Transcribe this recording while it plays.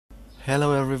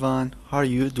Hello everyone, how are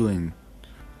you doing?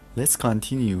 Let's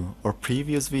continue our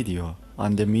previous video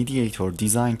on the Mediator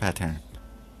Design Pattern.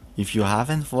 If you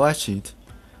haven't watched it,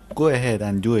 go ahead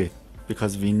and do it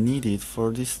because we need it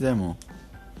for this demo.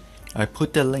 I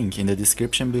put the link in the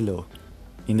description below.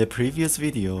 In the previous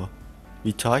video,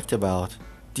 we talked about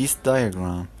this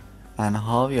diagram and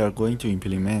how we are going to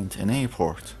implement an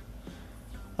airport.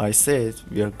 I said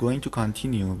we are going to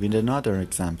continue with another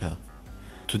example.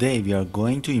 Today we are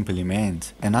going to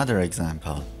implement another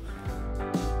example.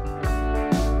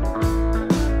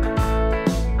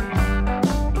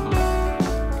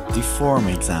 The form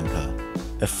example.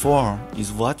 A form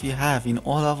is what we have in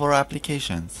all of our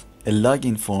applications. A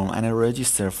login form and a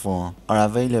register form are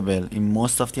available in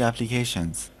most of the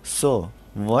applications. So,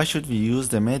 why should we use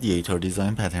the Mediator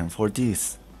Design Pattern for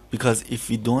this? Because if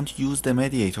we don't use the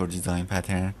Mediator Design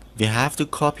Pattern, we have to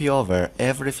copy over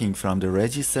everything from the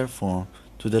register form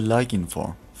to the login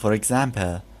form. For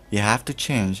example, we have to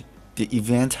change the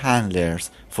event handlers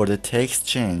for the text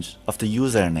change of the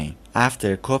username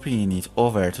after copying it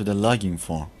over to the login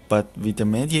form. But with the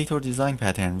Mediator Design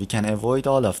Pattern, we can avoid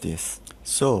all of this.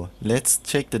 So let's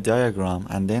check the diagram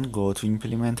and then go to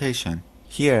implementation.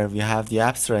 Here we have the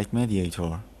abstract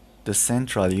mediator, the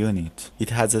central unit.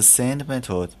 It has a send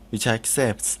method which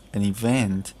accepts an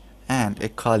event and a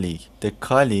colleague. The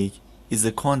colleague is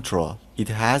a control. It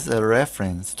has a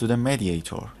reference to the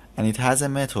mediator and it has a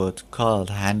method called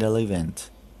handle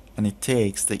event and it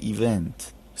takes the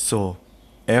event. So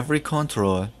every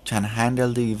control can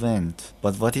handle the event.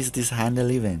 But what is this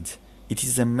handle event? It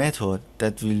is a method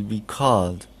that will be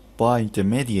called by the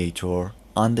mediator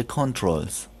on the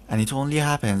controls, and it only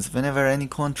happens whenever any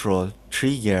control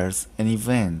triggers an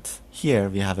event. Here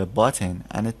we have a button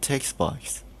and a text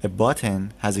box. A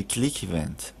button has a click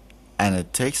event and a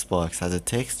text box has a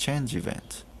text change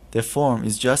event. The form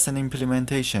is just an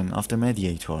implementation of the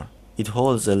mediator. It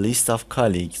holds a list of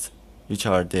colleagues, which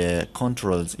are the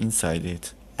controls inside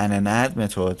it, and an add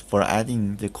method for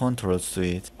adding the controls to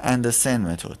it, and the send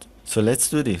method. So let's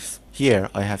do this.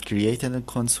 Here I have created a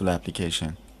console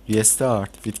application. We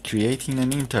start with creating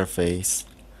an interface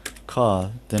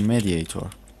called the mediator.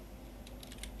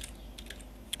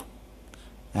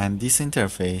 And this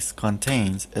interface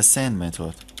contains a send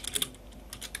method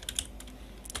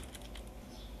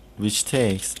which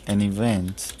takes an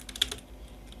event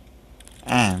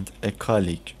and a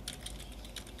colleague.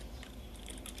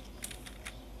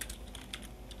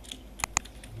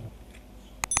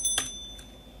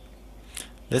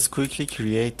 Let's quickly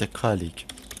create the colleague.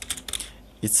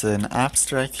 It's an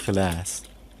abstract class.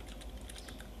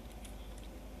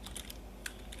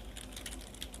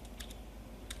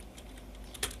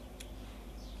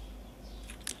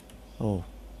 Oh,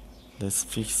 let's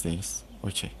fix this.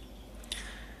 Okay.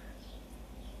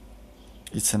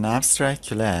 It's an abstract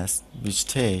class which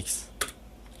takes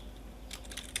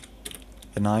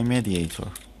an iMediator.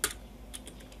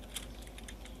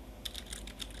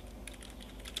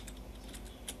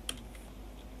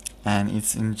 And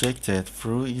it's injected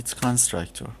through its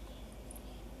constructor.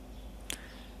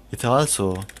 It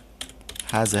also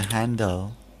has a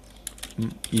handle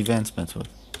event method,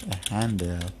 a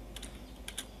handle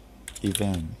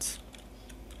event,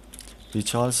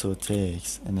 which also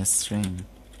takes a string,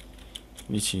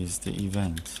 which is the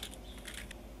event.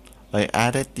 I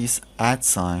added this add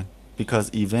sign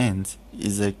because event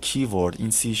is a keyword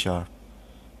in C#.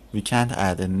 We can't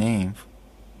add a name,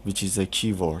 which is a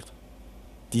keyword.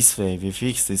 This way we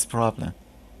fix this problem.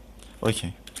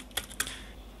 Okay.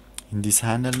 In this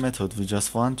handle method we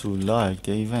just want to log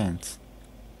the event.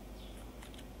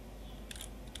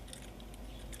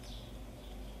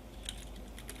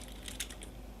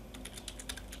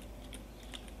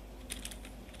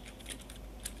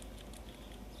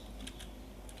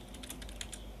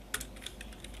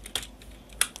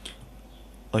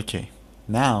 Okay.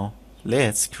 Now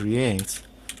let's create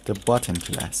the button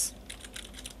class.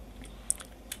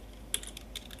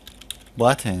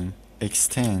 Button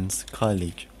extends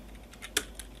colleague.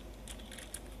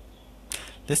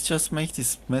 Let's just make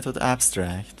this method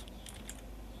abstract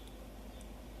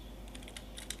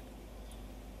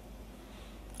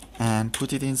and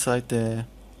put it inside the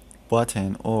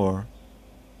button or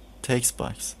text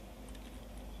box.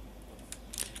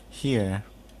 Here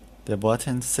the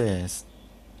button says,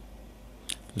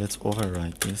 let's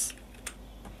overwrite this.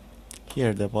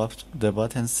 Here the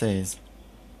button says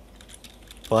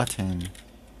button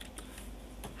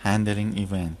handling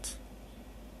event.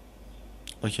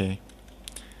 Okay,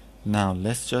 now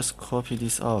let's just copy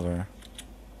this over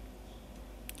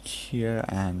here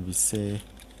and we say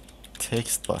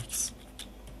text box.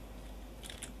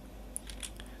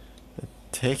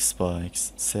 text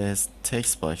box says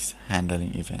text box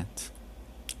handling event.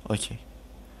 Okay,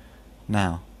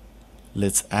 now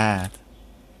let's add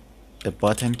a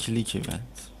button click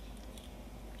event.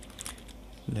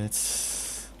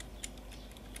 Let's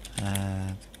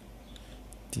add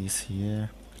this here,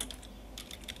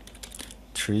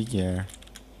 trigger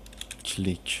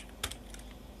click,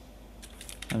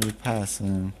 and we pass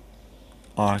an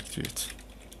arc to it.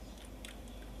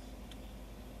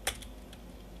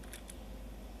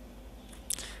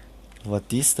 What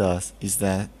this does is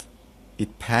that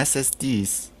it passes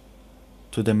this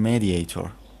to the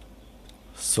mediator.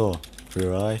 So we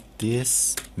write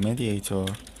this mediator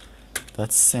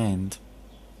dot send,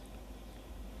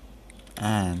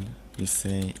 and we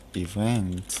say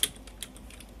event,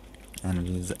 and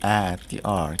we add the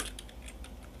arc.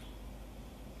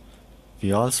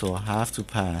 We also have to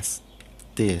pass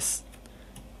this.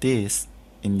 This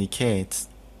indicates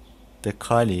the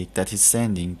colleague that is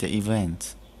sending the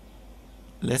event.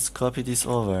 Let's copy this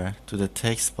over to the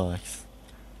text box,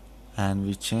 and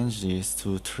we change this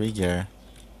to trigger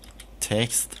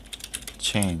text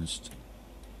changed.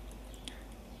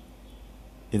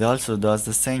 It also does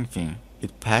the same thing.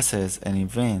 It passes an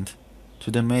event to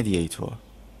the mediator.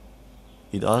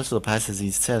 It also passes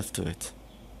itself to it.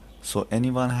 So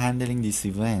anyone handling this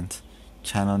event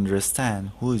can understand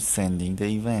who is sending the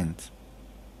event.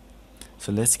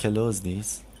 So let's close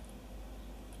this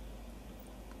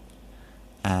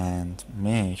and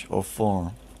make our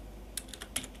form.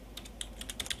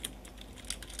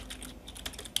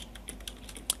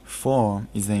 Form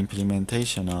is the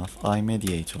implementation of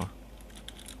iMediator.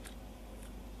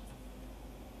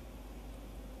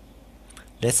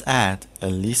 Let's add a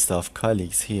list of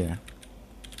colleagues here.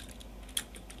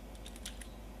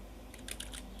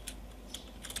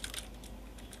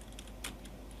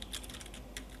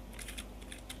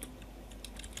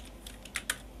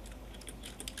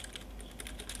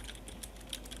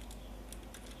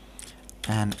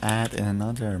 And add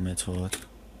another method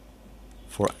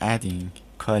for adding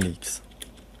colleagues.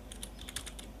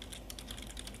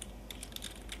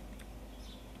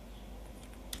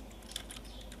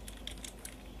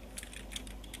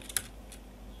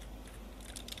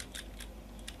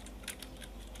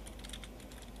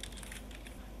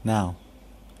 Now,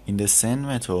 in the send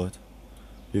method,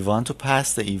 we want to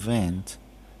pass the event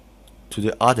to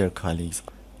the other colleagues,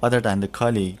 other than the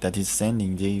colleague that is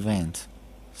sending the event.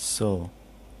 So,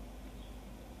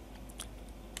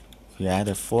 we add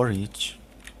a for each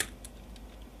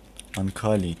on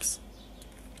colleagues.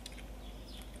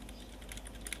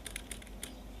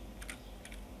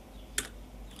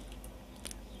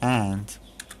 And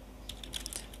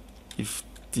if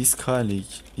this colleague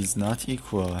is not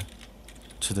equal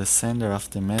to the sender of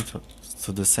the method,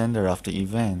 to the sender of the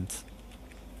event,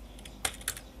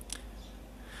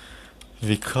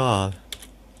 we call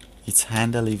its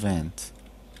handle event,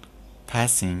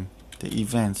 passing the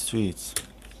event to it.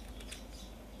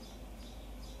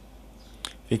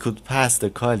 We could pass the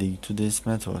colleague to this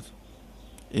method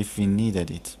if we needed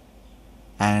it.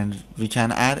 And we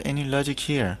can add any logic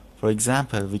here. For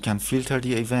example, we can filter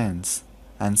the events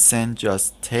and send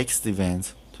just text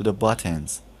events to the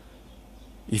buttons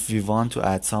if we want to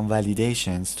add some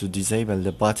validations to disable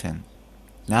the button.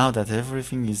 Now that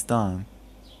everything is done,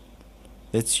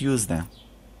 let's use them.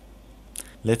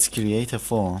 Let's create a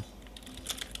form.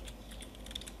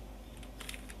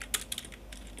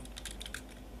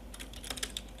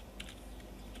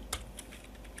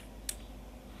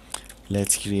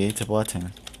 Let's create a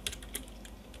button.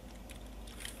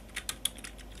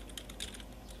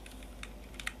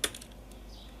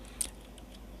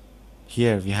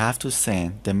 Here we have to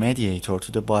send the mediator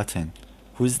to the button.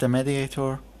 Who is the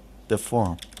mediator? The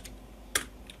form.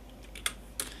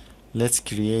 Let's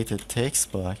create a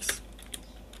text box.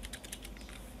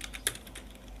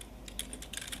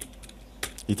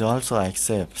 It also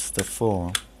accepts the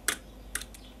form.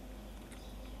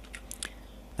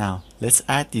 Now let's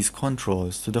add these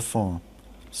controls to the form.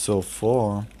 So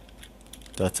form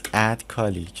dot add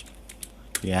colleague.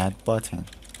 We add button.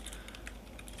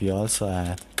 We also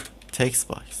add text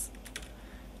box.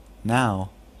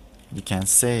 Now we can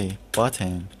say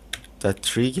button dot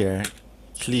trigger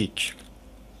click.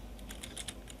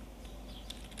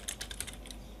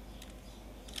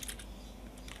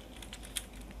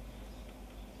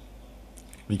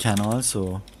 We can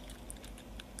also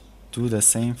do the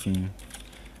same thing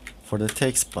for the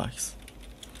text box.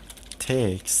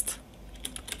 Text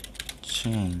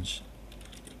change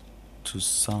to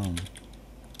some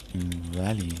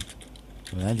invalid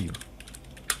value.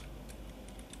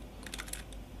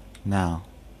 Now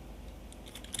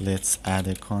let's add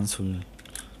a console.log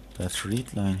that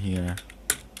read line here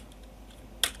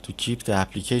to keep the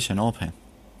application open.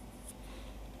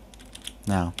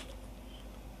 Now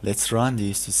let's run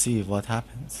this to see what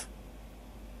happens.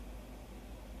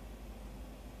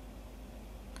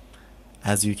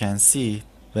 As you can see,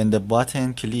 when the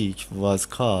button click was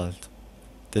called,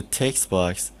 the text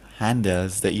box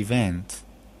handles the event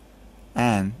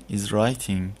and is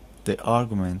writing the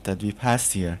argument that we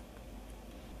passed here.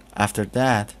 After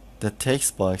that, the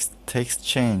text box text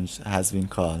change has been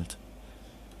called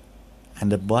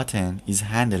and the button is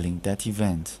handling that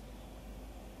event.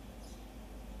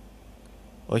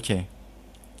 Okay.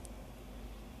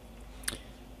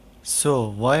 So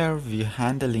why are we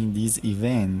handling these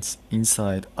events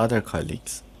inside other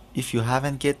colleagues? If you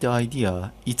haven't get the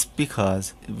idea, it's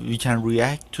because we can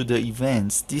react to the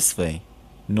events this way.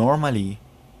 Normally,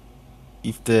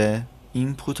 if the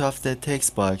input of the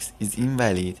text box is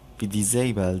invalid, we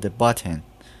disable the button.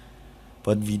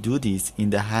 But we do this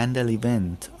in the handle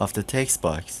event of the text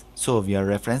box. So we are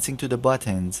referencing to the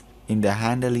buttons in the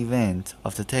handle event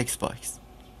of the text box.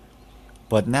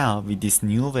 But now with this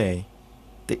new way,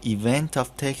 the event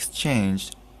of text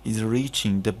change is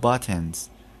reaching the buttons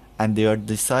and they are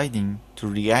deciding to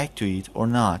react to it or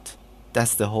not.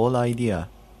 That's the whole idea.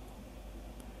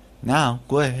 Now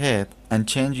go ahead and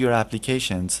change your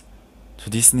applications to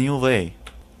this new way.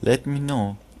 Let me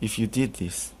know if you did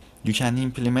this. You can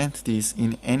implement this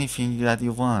in anything that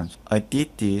you want. I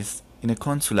did this in a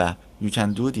console app. You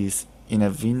can do this in a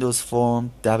Windows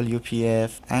Form,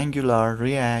 WPF, Angular,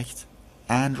 React,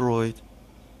 Android,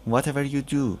 whatever you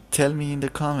do. Tell me in the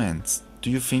comments, do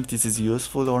you think this is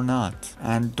useful or not?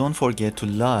 And don't forget to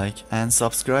like and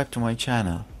subscribe to my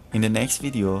channel. In the next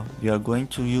video, we are going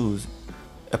to use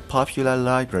a popular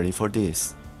library for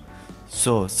this.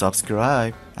 So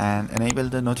subscribe and enable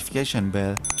the notification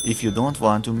bell if you don't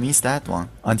want to miss that one.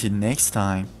 Until next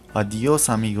time, adios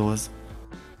amigos.